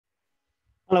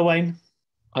Hello, Wayne.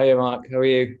 Hiya, Mark. How are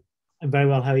you? I'm very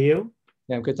well. How are you?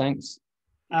 Yeah, I'm good, thanks.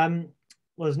 Um,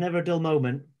 well, there's never a dull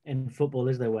moment in football,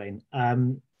 is there, Wayne?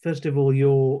 First of all,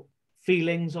 your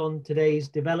feelings on today's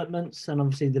developments and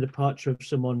obviously the departure of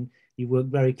someone you worked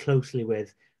very closely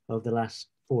with over the last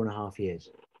 4.5 years.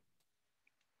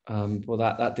 Well,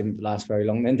 that didn't last very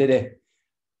long then, did it?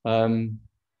 Um,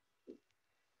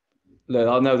 Look,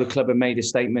 I know the club have made a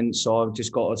statement, so I've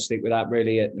just got to stick with that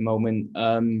really at the moment.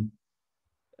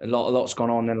 A lot's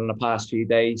gone on in the past few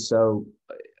days, so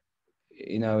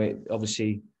it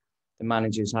obviously the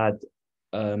manager's had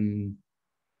um,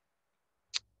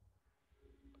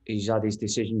 he's had his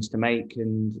decisions to make,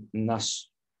 and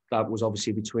that was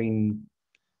obviously between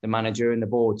the manager and the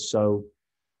board. So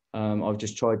I've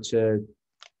just tried to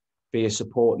be a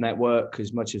support network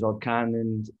as much as I can,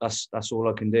 and that's all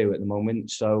I can do at the moment.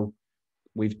 So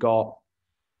we've got,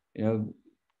 you know,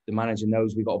 the manager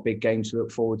knows we've got a big game to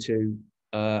look forward to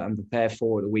and prepare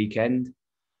for at the weekend,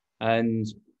 and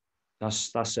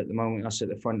that's at the moment, that's at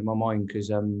the front of my mind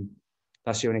because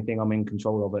that's the only thing I'm in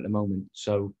control of at the moment.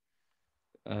 So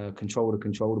control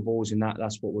the balls, and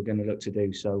that's what we're going to look to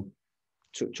do. So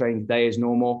train today as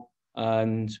normal,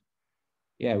 and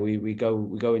yeah, we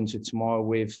go into tomorrow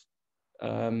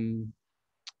um,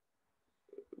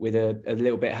 with a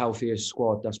little bit healthier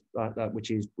squad. That which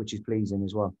is pleasing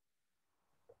as well.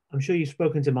 I'm sure you've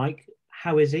spoken to Mike.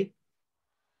 How is he?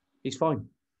 He's fine.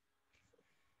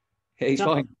 He's Tough,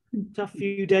 fine. tough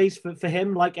few days for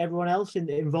him, like everyone else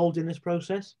involved in this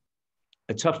process.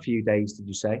 A tough few days, did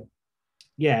you say?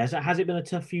 Yeah, has it been a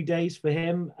tough few days for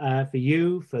him, for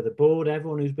you, for the board,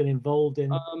 everyone who's been involved in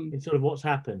sort of what's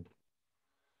happened?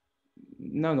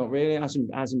 No, not really. It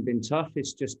hasn't been tough.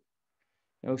 It's just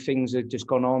things have just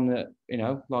gone on that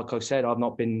like I said, I've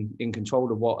not been in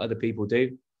control of what other people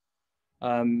do.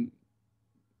 Um,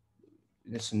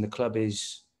 Listen, the club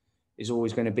is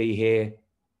always going to be here,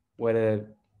 whether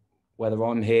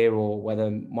I'm here or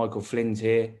whether Michael Flynn's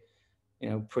here.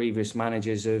 Previous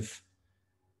managers have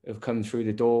come through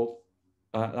the door.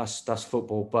 That's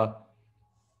football, but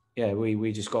yeah,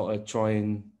 we just got to try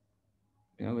and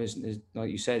there's,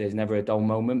 like you said, there's never a dull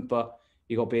moment, but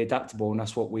you got to be adaptable, and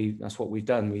that's what we've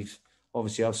done. We've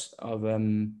obviously I've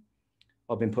been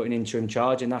put in interim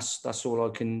charge, and that's all I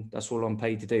can. That's all I'm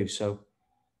paid to do. So,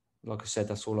 like I said,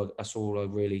 that's all I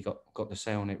really got to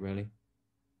say on it. Really,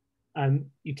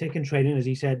 You've taken training, as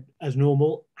he said, as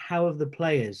normal. How have the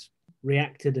players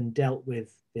reacted and dealt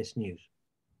with this news?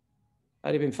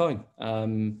 they've been fine.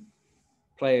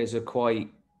 Players are quite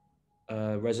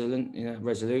resolute.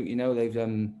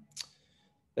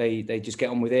 They've they just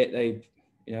get on with it. They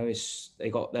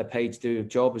got they're paid to do a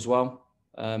job as well,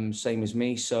 same as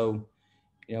me. So,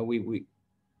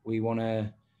 we want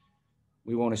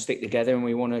to stick together, and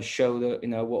we want to show that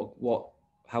what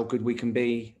how good we can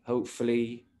be.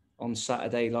 Hopefully on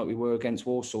Saturday, like we were against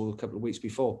Walsall a couple of weeks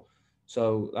before.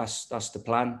 So that's the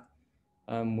plan.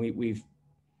 We've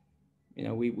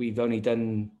only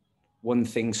done one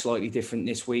thing slightly different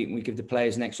this week, and we give the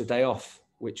players an extra day off,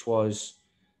 which we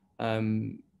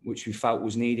felt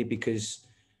was needed because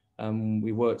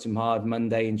we worked them hard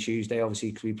Monday and Tuesday,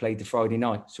 obviously, because we played the Friday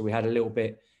night. So we had a little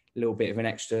bit of an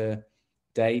extra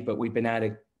day, but we've been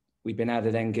able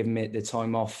to then give them the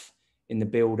time off in the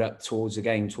build up towards the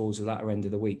game, towards the latter end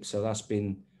of the week. So that's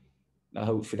been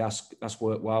hopefully that's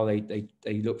worked well. They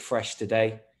look fresh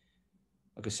today.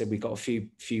 Like I said, we got a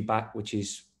few back, which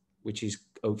is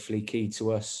hopefully key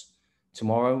to us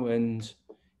tomorrow, and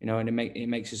it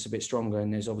makes us a bit stronger.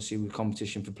 And there's obviously with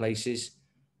competition for places.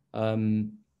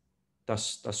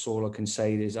 That's all I can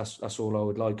say. That's all I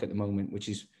would like at the moment, which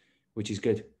is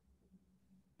good.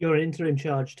 You're in interim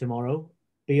charge tomorrow.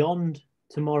 Beyond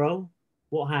tomorrow,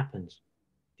 what happens?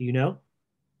 Do you know?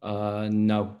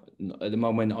 No, at the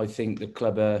moment, I think the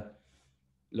club are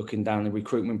looking down the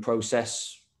recruitment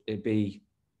process. It'd be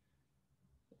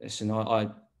listen. I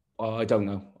don't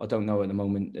know. I don't know at the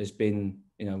moment. There's been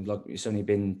like it's only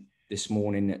been this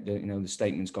morning that the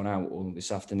statement's gone out, or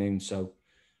this afternoon. So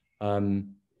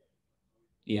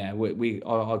yeah,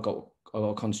 I got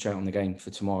to concentrate on the game for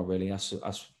tomorrow. Really, that's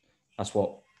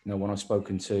what when I've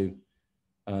spoken to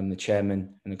the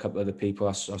chairman and a couple of other people,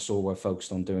 that's all we're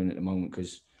focused on doing at the moment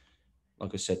because,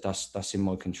 like I said, that's in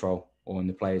my control or in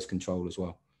the players' control as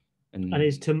well. And And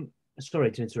is to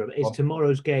sorry to interrupt. Is well,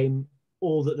 tomorrow's game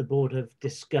all that the board have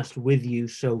discussed with you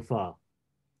so far?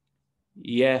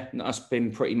 yeah, that's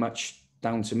been pretty much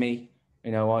down to me.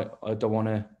 I don't want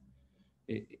to.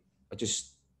 I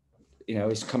just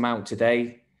it's come out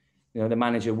today. The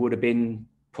manager would have been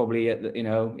probably at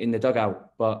in the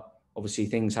dugout, but obviously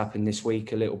things happened this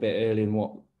week a little bit early in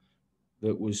what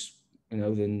that was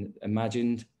than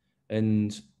imagined.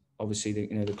 And obviously,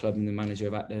 the club and the manager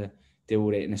have had to deal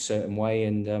with it in a certain way.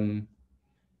 And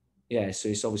so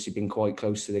it's obviously been quite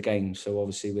close to the game. So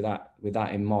obviously, with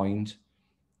that in mind,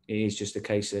 it is just a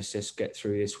case of let's just get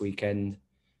through this weekend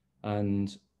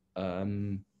and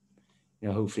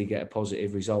hopefully get a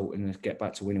positive result and get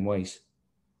back to winning ways.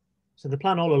 So the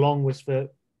plan all along was for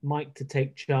Mike to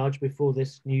take charge before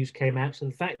this news came out. So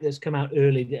the fact that it's come out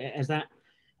early, has that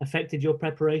affected your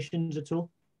preparations at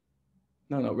all?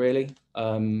 No, not really.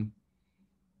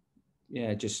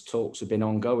 Just talks have been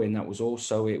ongoing. That was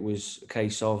also, it was a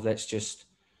case of let's just,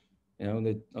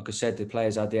 like I said, the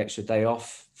players had the extra day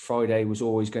off. Friday was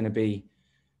always going to be,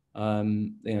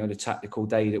 the tactical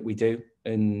day that we do,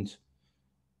 and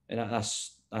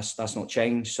that's not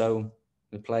changed. So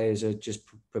the players are just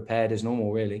prepared as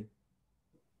normal, really.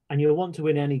 And you'll want to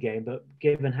win any game, but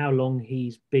given how long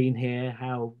he's been here,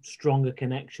 how strong a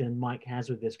connection Mike has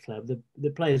with this club, the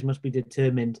players must be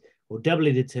determined, or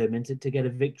doubly determined, to get a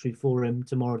victory for him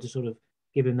tomorrow to sort of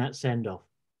give him that send off.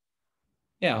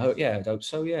 Yeah, I hope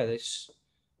so. Yeah, this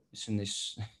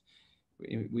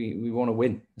we want to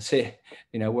win. That's it.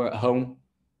 We're at home.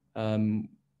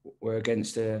 We're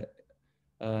against a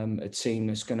team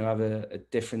that's going to have a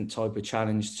different type of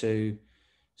challenge to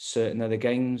certain other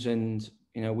games, and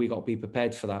we got to be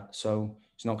prepared for that. So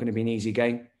it's not going to be an easy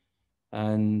game,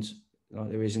 and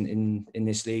there isn't in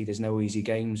this league. There's no easy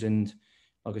games, and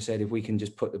like I said, if we can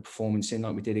just put the performance in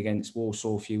like we did against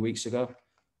Warsaw a few weeks ago,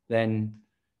 then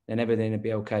everything will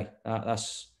be okay.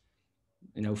 That's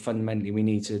fundamentally we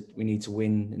need to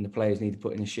win, and the players need to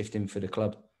put in a shift in for the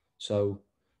club. So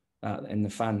and the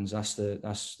fans, that's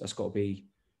got to be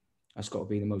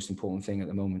the most important thing at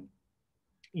the moment.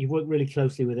 You've worked really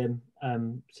closely with him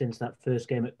since that first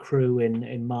game at Crewe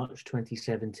in March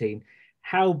 2017.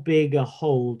 How big a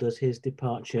hole does his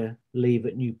departure leave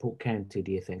at Newport County,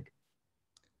 do you think?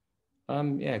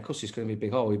 Of course it's going to be a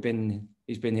big hole.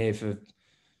 He's been here for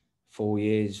 4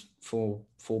 years,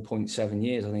 4.7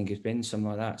 years, I think it's been, something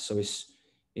like that. So it's,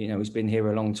 he's been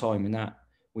here a long time, and that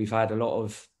we've had a lot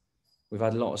of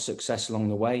success along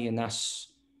the way, and that's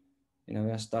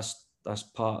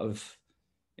part of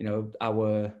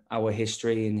our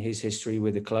history and his history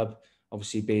with the club.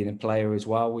 Obviously, being a player as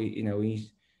well,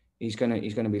 he's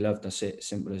gonna be loved. That's it,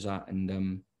 simple as that.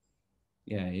 And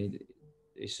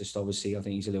it's just obviously I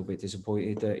think he's a little bit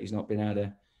disappointed that he's not been able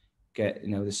to get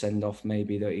the send off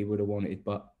maybe that he would have wanted.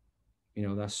 But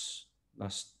that's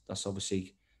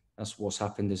obviously that's what's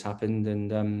happened has happened,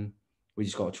 and we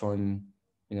just got to try and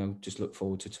just look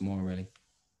forward to tomorrow, really.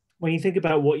 When you think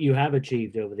about what you have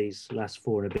achieved over these last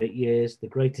 4 and a bit years, the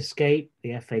Great Escape,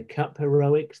 the FA Cup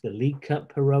heroics, the League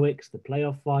Cup heroics, the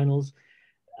playoff finals,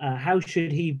 how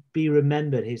should he be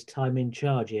remembered his time in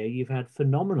charge here? You've had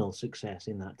phenomenal success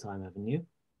in that time, haven't you?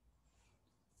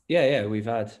 Yeah, we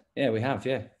have.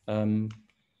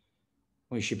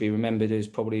 We should be remembered as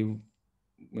probably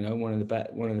one of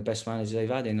the best managers they've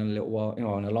had in a little while, in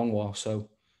a long while. So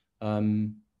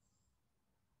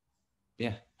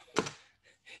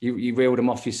you reeled them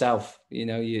off yourself.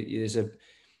 There's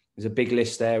a big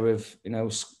list there of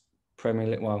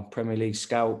Premier League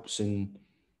scalps, and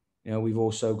we've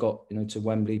also got to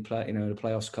Wembley play the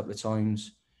playoffs a couple of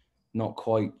times, not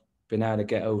quite been able to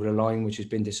get over the line, which has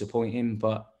been disappointing.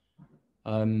 But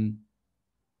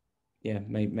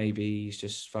maybe he's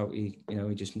just felt he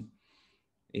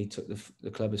took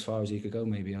the club as far as he could go.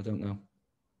 Maybe, I don't know.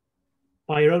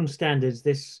 By your own standards,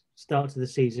 this start to the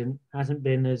season hasn't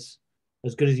been as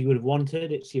good as you would have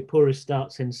wanted. It's your poorest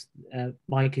start since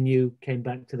Mike and you came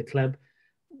back to the club.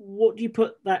 What do you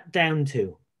put that down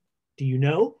to? Do you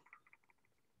know?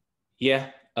 Yeah,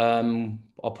 I'll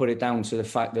put it down to the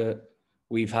fact that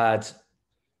we've had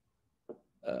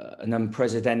an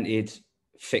unprecedented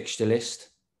fixture list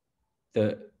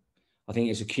that I think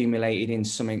is accumulated in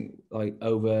something like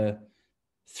over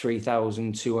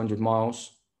 3,200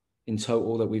 miles in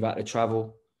total that we've had to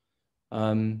travel.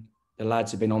 The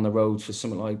lads have been on the road for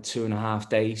something like 2.5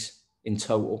 days in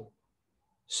total.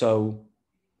 So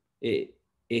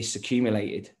it's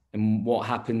accumulated. And what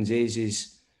happens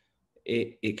is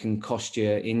it can cost you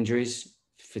injuries,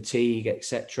 fatigue,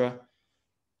 etc.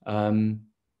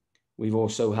 We've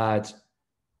also had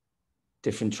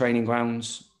different training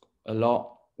grounds a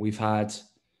lot. We've had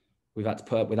to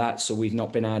put up with that. So we've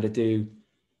not been able to do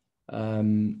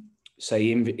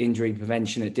injury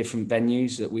prevention at different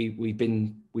venues that we've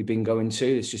been going to.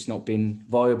 It's just not been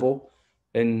viable,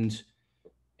 and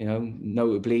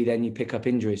notably then you pick up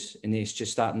injuries, and it's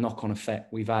just that knock-on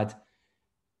effect. We've had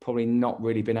probably not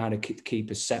really been able to keep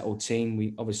a settled team.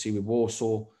 We obviously with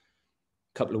Warsaw a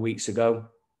couple of weeks ago,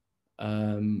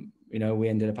 we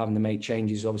ended up having to make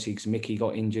changes, obviously, because Mickey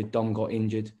got injured, Dom got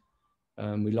injured.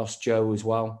 We lost Joe as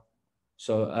well.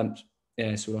 So,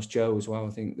 so we lost Joe as well, I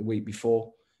think, the week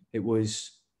before. It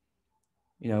was,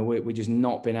 we just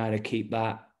not been able to keep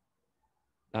that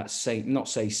same, not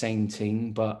say same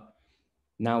team, but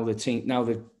now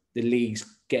the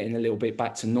league's getting a little bit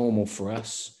back to normal for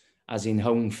us, as in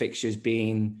home fixtures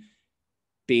being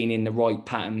in the right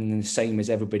pattern and the same as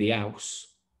everybody else,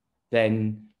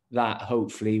 then that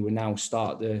hopefully will now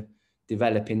start to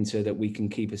develop into that we can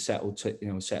keep a settled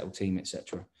team,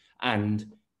 etc.,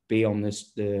 and be on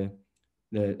the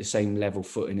same level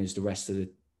footing as the rest of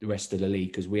the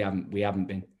league, because we haven't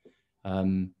been.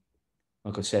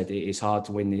 Like I said, it's hard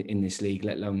to win in this league,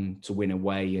 let alone to win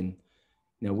away. And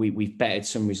we've bettered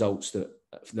some results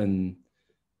than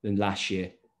last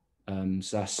year,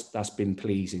 so that's been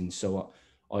pleasing. So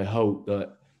I hope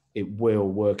that it will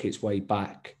work its way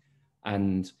back,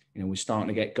 and we're starting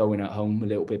to get going at home a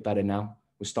little bit better now.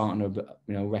 We're starting to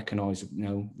recognise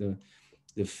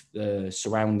the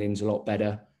surroundings a lot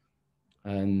better,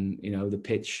 and the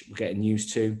pitch we're getting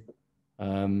used to.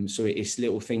 So it's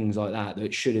little things like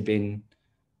that should have been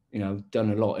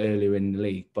done a lot earlier in the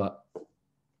league, but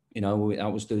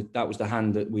that was the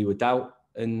hand that we were dealt,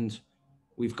 and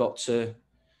we've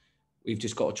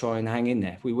just got to try and hang in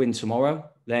there. If we win tomorrow,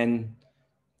 then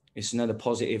it's another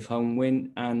positive home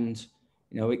win, and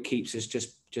it keeps us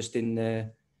just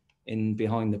in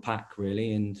behind the pack,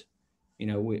 really. And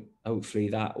hopefully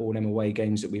that all them away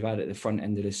games that we've had at the front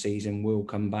end of the season will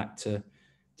come back to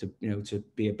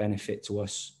be a benefit to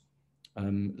us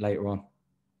later on.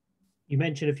 You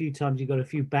mentioned a few times you got a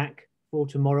few back for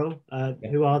tomorrow.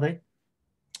 Who are they?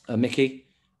 Mickey,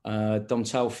 Dom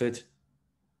Telford.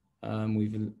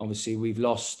 We've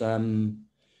lost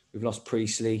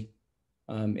Priestley,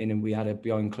 we had a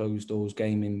behind closed doors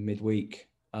game in midweek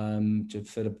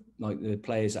for the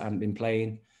players that hadn't been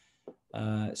playing.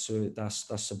 So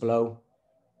that's a blow.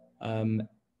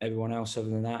 Everyone else other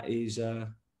than that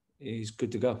is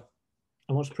good to go.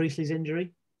 And what's Priestley's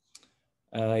injury?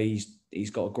 He's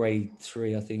got a grade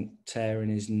 3, I think, tear in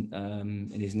his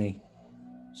knee.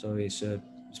 So it's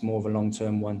more of a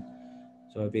long-term one.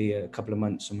 So it'll be a couple of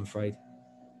months, I'm afraid.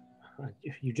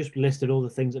 You just listed all the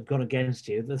things that have gone against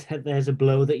you. There's a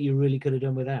blow that you really could have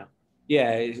done without.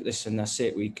 Yeah, listen, that's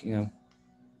it.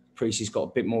 Priestley's got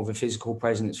a bit more of a physical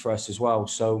presence for us as well,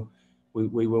 so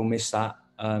we will miss that.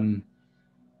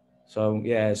 So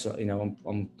yeah,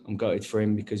 I'm gutted for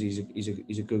him, because he's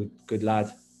a good lad.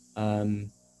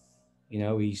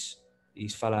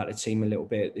 He's fell out of the team a little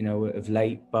bit, of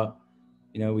late, but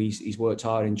he's worked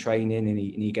hard in training, and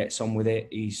he gets on with it.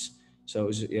 It's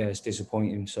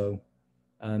disappointing. So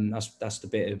that's the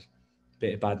bit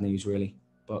of bad news, really.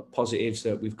 But positives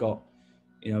that we've got,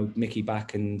 Mickey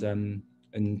back and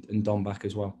Dom back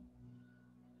as well.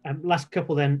 Last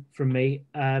couple then from me.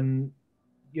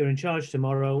 You're in charge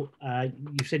tomorrow.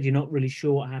 You said you're not really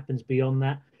sure what happens beyond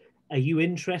that. Are you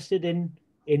interested in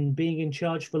being in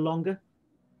charge for longer?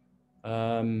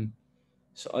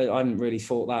 So I haven't really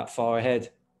thought that far ahead,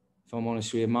 if I'm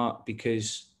honest with you, Mark,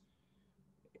 because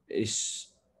a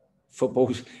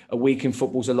week in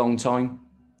football's a long time.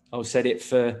 I've said it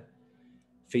for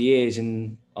years,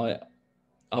 and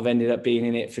I've ended up being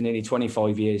in it for nearly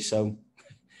 25 years. So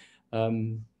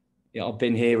I've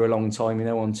been here a long time,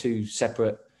 on 2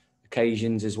 separate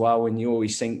occasions as well. And you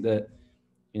always think that,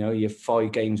 you're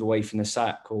 5 games away from the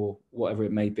sack or whatever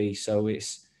it may be. So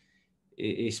it's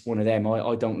one of them.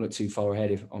 I don't look too far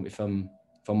ahead if I'm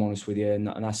honest with you, and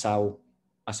that's how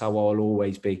I'll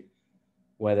always be,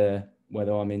 whether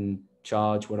I'm in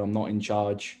charge, whether I'm not in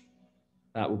charge.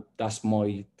 That's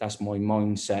my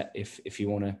mindset. If you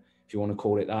want to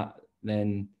call it that,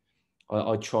 then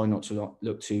I try not to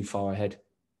look too far ahead.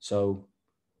 So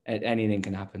anything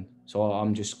can happen. So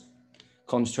I'm just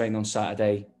concentrating on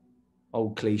Saturday.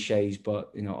 Old cliches,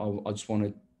 but I just want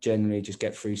to generally just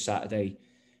get through Saturday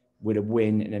with a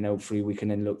win, and then hopefully we can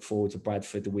then look forward to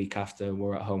Bradford the week after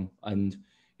we're at home. And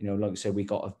like I said, we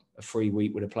got a free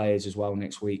week with the players as well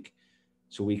next week,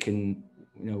 so we can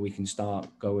start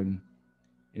going.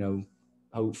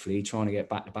 Hopefully trying to get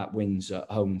back-to-back wins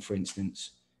at home, for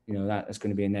instance. That's going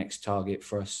to be a next target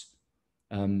for us,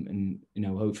 and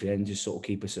hopefully then just sort of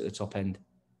keep us at the top end.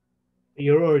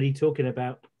 You're already talking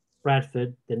about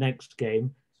Bradford, the next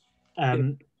game.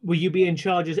 Will you be in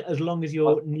charge as long as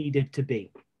you're needed to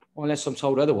be? Well, unless I'm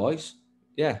told otherwise,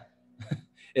 yeah.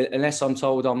 Unless I'm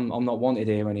told I'm not wanted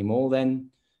here anymore,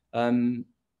 then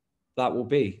that will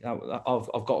be.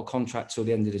 I've got a contract till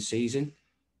the end of the season.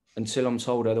 Until I'm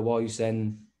told otherwise,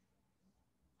 then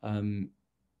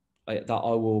that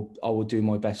I will do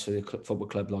my best for the football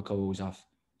club like I always have.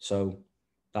 So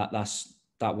that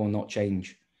will not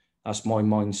change. That's my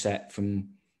mindset from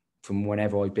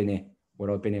whenever I've been here,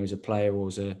 whether I've been here as a player or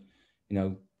as a,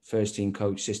 first team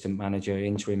coach, assistant manager,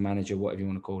 interim manager, whatever you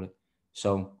want to call it.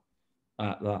 So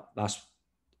that's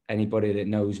anybody that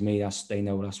knows me, they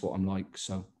know that's what I'm like.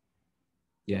 So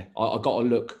yeah, I got to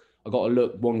look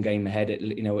one game ahead at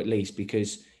least,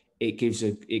 because it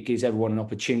gives everyone an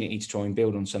opportunity to try and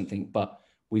build on something. But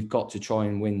we've got to try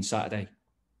and win Saturday.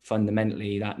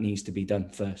 Fundamentally, that needs to be done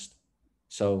first.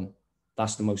 So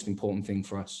that's the most important thing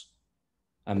for us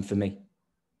and for me.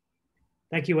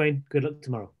 Thank you, Wayne. Good luck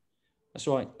tomorrow. That's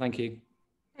all right. Thank you.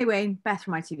 Hey, Wayne. Beth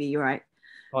from ITV. You're right.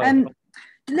 Hi.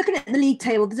 Looking at the league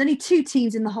table, there's only 2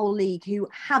 teams in the whole league who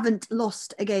haven't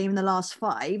lost a game in the last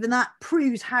 5, and that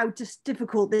proves how just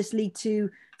difficult this League 2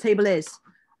 table is.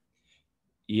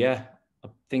 Yeah, I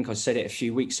think I said it a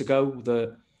few weeks ago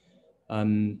that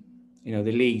the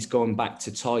league's going back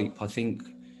to type. I think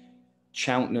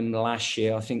Cheltenham last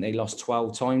year, I think they lost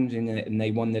 12 times and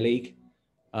they won the league.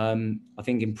 I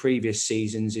think in previous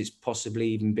seasons it's possibly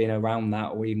even been around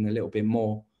that or even a little bit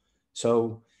more.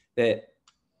 So that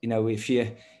if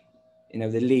you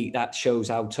the league, that shows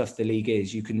how tough the league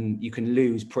is. You can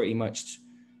lose pretty much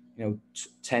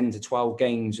 10 to 12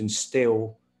 games and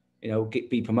still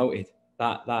be promoted.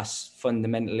 That's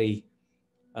fundamentally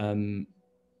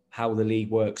how the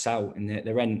league works out. And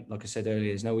there ain't, like I said earlier,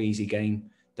 there's no easy game.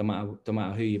 Don't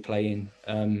matter who you're playing.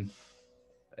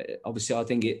 Obviously, I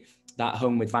think that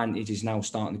home advantage is now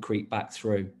starting to creep back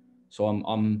through. So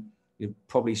you're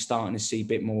probably starting to see a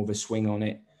bit more of a swing on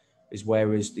it.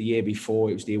 Whereas the year before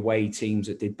it was the away teams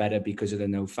that did better because of the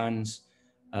no fans.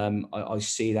 I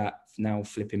see that now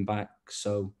flipping back.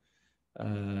 So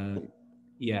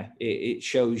it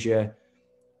shows you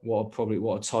what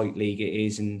a tight league it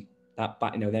is, and that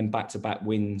then back-to-back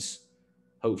wins.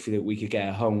 Hopefully that we could get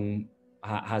a home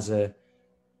has a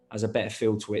better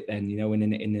feel to it then,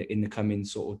 in the coming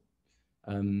sort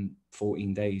of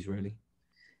 14 days really.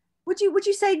 Would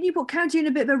you say Newport County in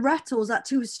a bit of a rut, or is that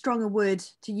too strong a word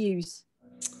to use?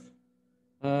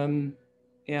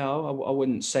 Yeah, I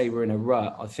wouldn't say we're in a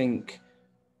rut. I think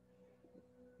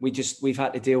we've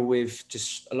had to deal with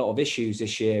just a lot of issues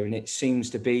this year, and it seems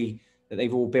to be that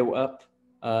they've all built up.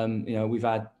 We've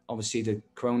had obviously the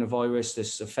coronavirus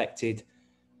that's affected,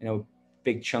 a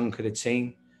big chunk of the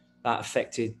team. That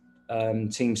affected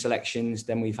team selections.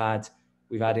 Then we've had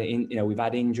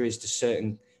injuries to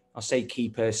certain, I'll say, key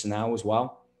personnel as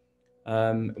well.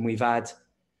 And we've had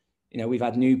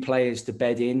new players to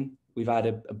bed in. We've had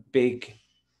a big,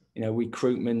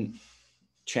 recruitment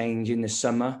change in the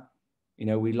summer.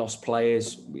 We lost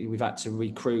players. We've had to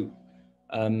recruit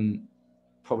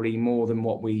probably more than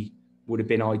what we would have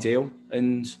been ideal.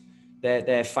 And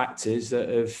they're factors that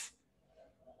have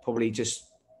probably just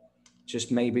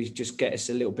maybe get us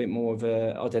a little bit more of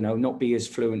a, I don't know, not be as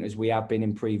fluent as we have been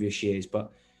in previous years.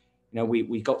 But,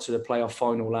 we got to the playoff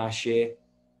final last year.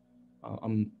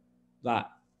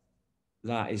 That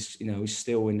is, is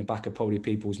still in the back of probably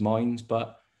people's minds.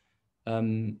 But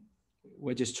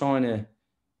we're just trying to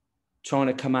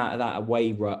come out of that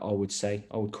away rut, I would say.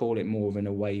 I would call it more of an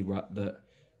away rut,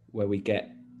 where we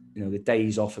get, the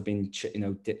days off have been,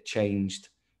 changed.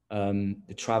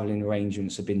 The travelling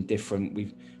arrangements have been different.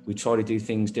 We try to do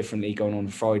things differently going on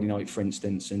Friday night, for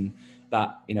instance, and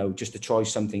that, just to try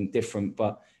something different,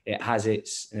 but it has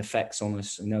its effects on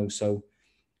us, So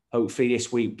hopefully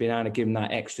this week, being able to give them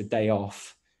that extra day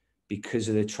off because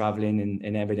of the travelling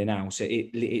and everything else,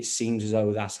 it seems as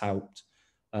though that's helped.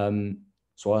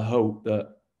 So I hope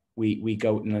that we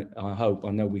go.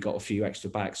 I know we got a few extra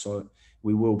back, so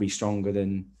we will be stronger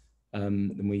than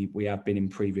we have been in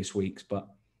previous weeks. But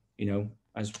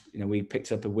we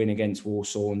picked up a win against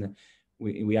Warsaw, and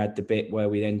we had the bit where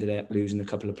we ended up losing a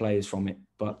couple of players from it.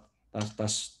 But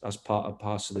that's part and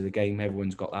parcel of the game.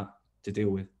 Everyone's got that to deal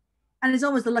with. And it's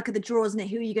almost the luck of the draw, isn't it?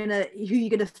 Who you're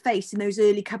gonna face in those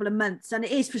early couple of months. And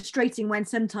it is frustrating when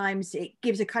sometimes it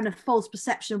gives a kind of false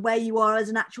perception of where you are as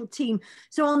an actual team.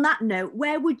 So on that note,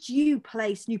 where would you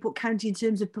place Newport County in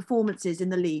terms of performances in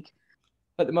the league?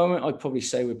 At the moment, I'd probably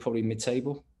say we're probably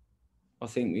mid-table. I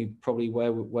think we're probably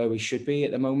where we should be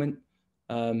at the moment.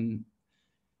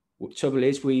 What trouble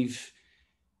is we've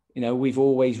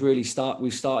always really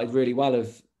started really well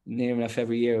of near enough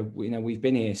every year we've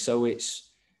been here. So it's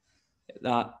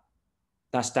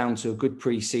that's down to a good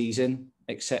pre-season,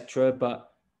 etc. But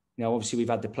obviously we've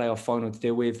had the playoff final to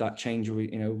deal with, that change of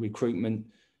recruitment.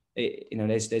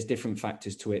 There's different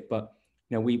factors to it, but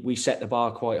we set the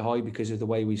bar quite high because of the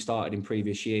way we started in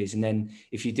previous years. And then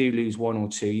if you do lose one or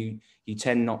two, you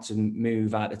tend not to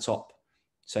move out the top,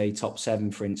 say top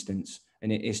 7, for instance.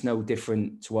 And it's no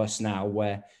different to us now,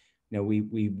 where we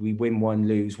win one,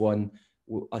 lose one.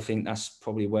 I think that's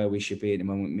probably where we should be at the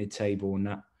moment, mid-table and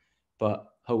that. But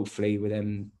hopefully with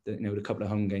them, the couple of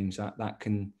home games, that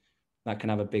can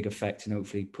have a big effect and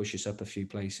hopefully push us up a few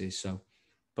places. So,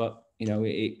 but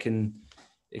it can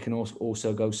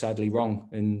also go sadly wrong.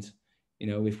 And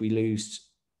if we lose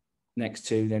next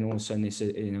 2, then all of a sudden it's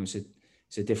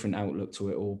a different outlook to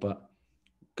it all. But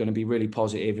going to be really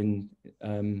positive and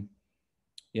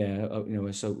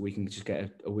so we can just get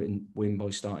a win by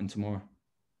starting tomorrow.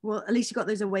 Well, at least you got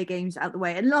those away games out the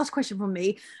way. And last question from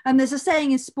me. There's a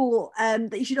saying in sport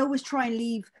that you should always try and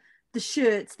leave the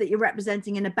shirts that you're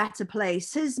representing in a better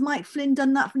place. Has Mike Flynn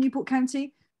done that for Newport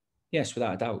County? Yes,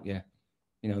 without a doubt. Yeah.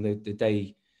 The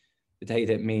day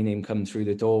that me and him come through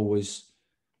the door was,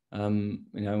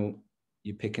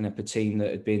 you're picking up a team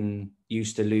that had been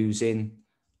used to losing.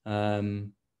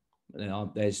 I'll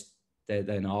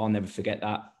never forget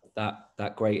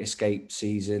that great escape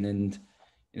season, and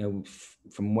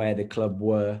from where the club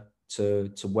were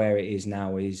to where it is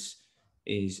now is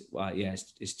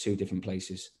it's 2 different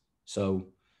places. So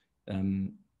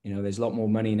there's a lot more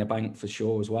money in the bank for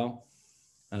sure as well,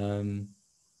 and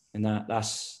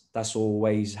that's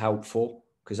always helpful,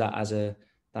 because that has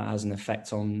an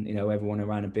effect on everyone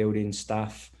around the building,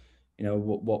 staff,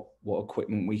 what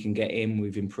equipment we can get in.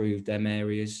 We've improved them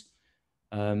areas.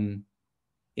 The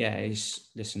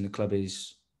club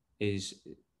is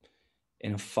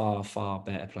in a far, far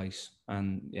better place,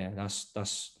 and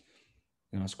that's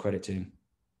credit to him.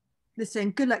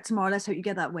 Listen, good luck tomorrow. Let's hope you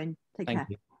get that win. Take care. Thank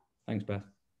you. Thanks, Beth.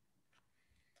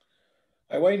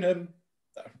 Wayne,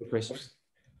 Chris.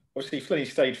 Obviously Flinny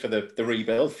stayed for the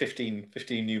rebuild, 15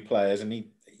 new players, and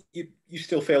you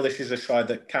still feel this is a side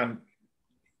that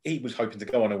he was hoping to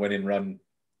go on a winning run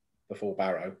before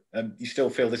Barrow, and you still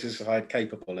feel this is a side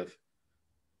capable of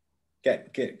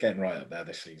getting right up there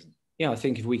this season? Yeah, I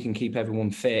think if we can keep everyone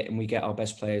fit and we get our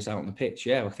best players out on the pitch,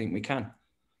 I think we can.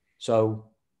 So,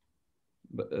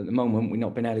 but at the moment, we've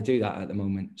not been able to do that at the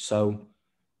moment. So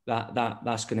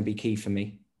that's going to be key for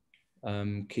me.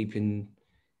 Keeping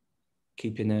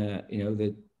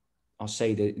the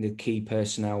key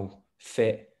personnel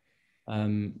fit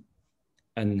and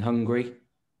hungry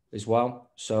as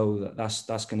well. So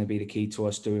that's going to be the key to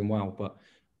us doing well. But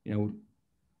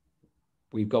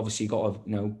we've obviously got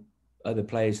other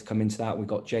players to come into that. We've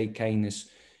got Jake Kane,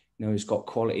 who's got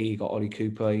quality. You've got Ollie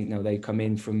Cooper. They come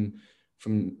in from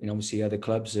obviously other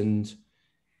clubs, and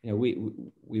we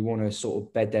want to sort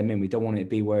of bed them in. We don't want it to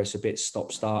be where it's a bit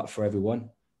stop-start for everyone.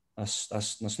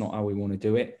 That's not how we want to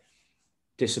do it.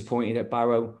 Disappointed at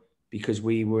Barrow because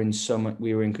we were in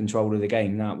control of the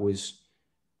game. That was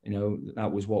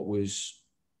what was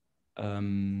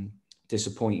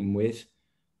disappointing with.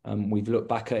 We've looked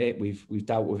back at it. We've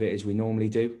dealt with it as we normally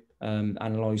do.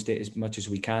 Analysed it as much as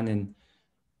we can,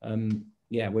 and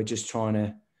we're just trying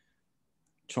to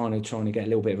get a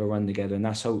little bit of a run together, and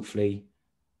that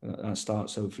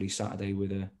starts hopefully Saturday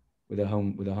with a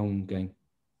home game.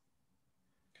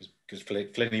 Because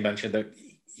Flinny mentioned that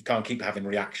you can't keep having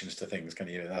reactions to things, can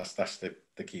you? That's the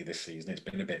key this season. It's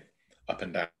been a bit up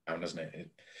and down, hasn't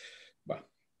it?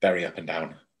 Very up and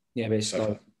down. Yeah, but it's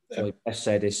like Beth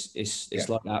said, it's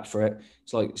like that for it.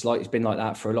 It's been like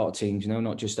that for a lot of teams,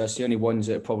 not just us. The only ones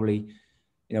that probably,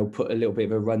 put a little bit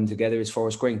of a run together is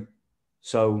Forest Green.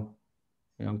 So,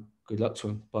 good luck to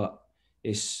them. But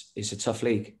it's a tough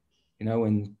league,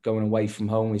 and going away from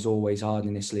home is always hard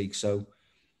in this league. So,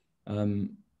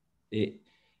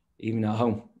 even at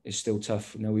home, it's still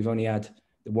tough. We've only had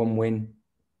the one win.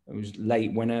 It was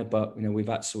late winner, but we've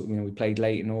had we played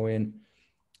late in Orient.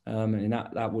 And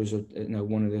that was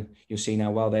one of the, you'll see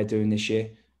now how they're doing this year.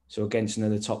 So against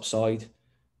another top side,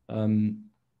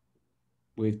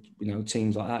 with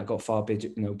teams like that got far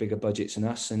bigger budgets than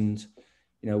us, and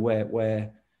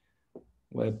we're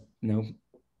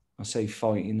I say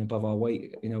fighting above our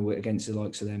weight, against the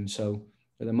likes of them. So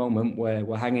at the moment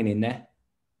we're hanging in there,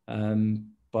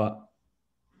 but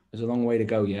there's a long way to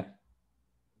go yet.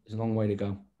 There's a long way to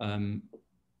go.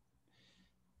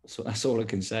 So that's all I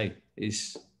can say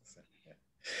is.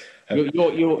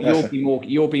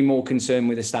 You'll be more concerned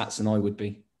with the stats than I would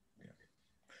be.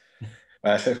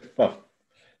 Well,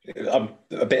 I'm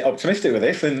a bit optimistic with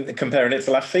this, and comparing it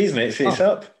to last season, it's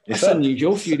up. It's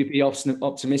unusual for you to be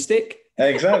optimistic.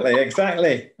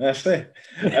 Exactly. That's it.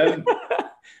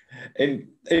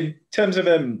 In terms of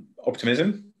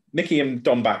optimism, Mickey and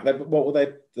Don back. What were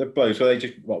their blows? Were they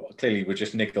just clearly were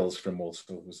just niggles from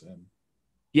Walsall?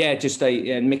 Yeah, just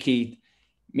Mickey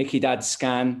Dad's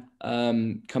scan,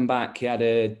 come back. He had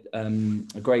a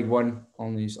grade 1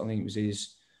 on his, I think it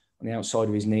was on the outside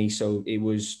of his knee. So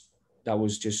that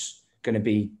was just going to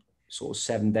be sort of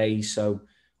 7 days. So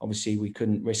obviously we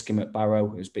couldn't risk him at Barrow.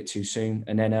 It was a bit too soon.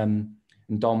 And then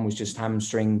and Dom was just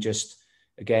hamstring, just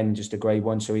a grade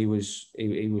 1. So he was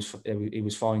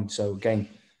fine. So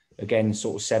again,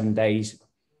 sort of 7 days,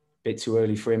 bit too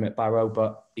early for him at Barrow,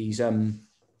 but he's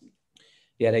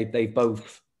they've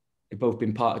both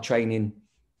been part of training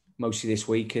mostly this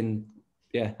week, and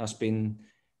yeah, it's been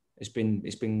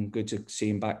good to see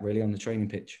him back really on the training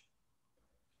pitch.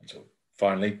 So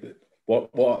finally, what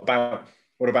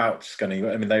about Scunny?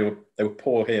 I mean, they were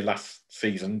poor here last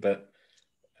season, but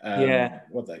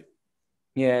what they?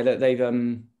 Yeah, they've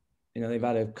they've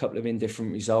had a couple of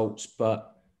indifferent results,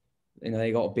 but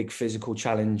they got a big physical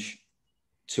challenge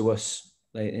to us.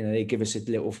 They give us a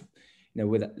little,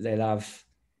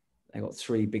 they got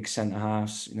 3 big centre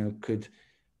halves.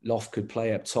 Loft could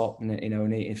play up top, and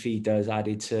and if he does,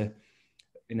 added to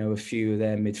a few of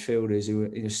their midfielders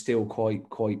who are still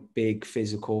quite big,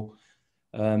 physical,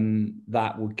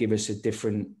 that would give us a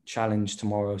different challenge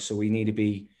tomorrow. So we need to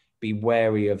be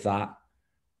wary of that.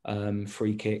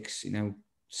 Free kicks,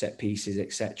 set pieces,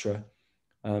 etc.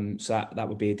 So that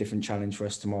would be a different challenge for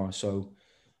us tomorrow. So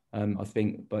I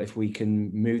think, but if we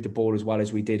can move the ball as well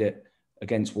as we did it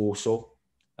against Warsaw,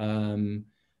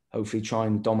 hopefully try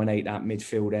and dominate that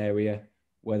midfield area,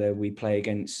 whether we play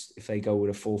against, if they go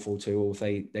with a 4-4-2 or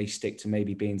if they stick to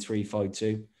maybe being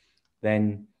 3-5-2,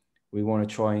 then we want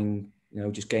to try and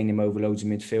just gain them over loads of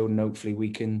midfield, and hopefully we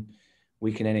can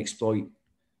then exploit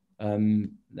a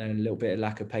little bit of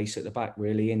lack of pace at the back,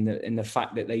 really, in the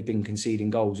fact that they've been conceding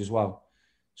goals as well.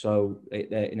 So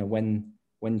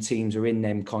when teams are in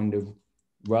them kind of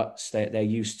ruts, they're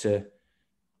used to.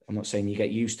 I'm not saying you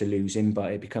get used to losing,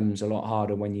 but it becomes a lot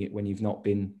harder when you've not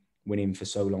been winning for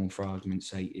so long. For argument's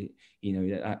sake,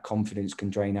 that confidence can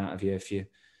drain out of you if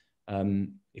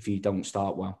you don't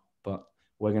start well. But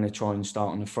we're going to try and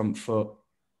start on the front foot.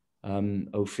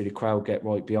 Hopefully the crowd get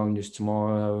right behind us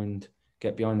tomorrow and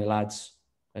get behind the lads,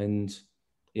 and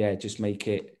just make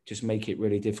it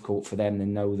really difficult for them,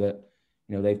 and know that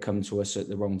they've come to us at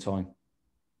the wrong time.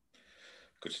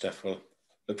 Good stuff. Well,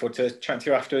 look forward to chatting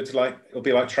to you afterwards. It'll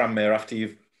be like Tranmere after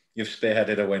you've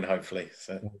spearheaded a win, hopefully.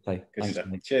 So Okay. good Thanks, stuff.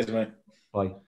 mate. Cheers, mate. Bye.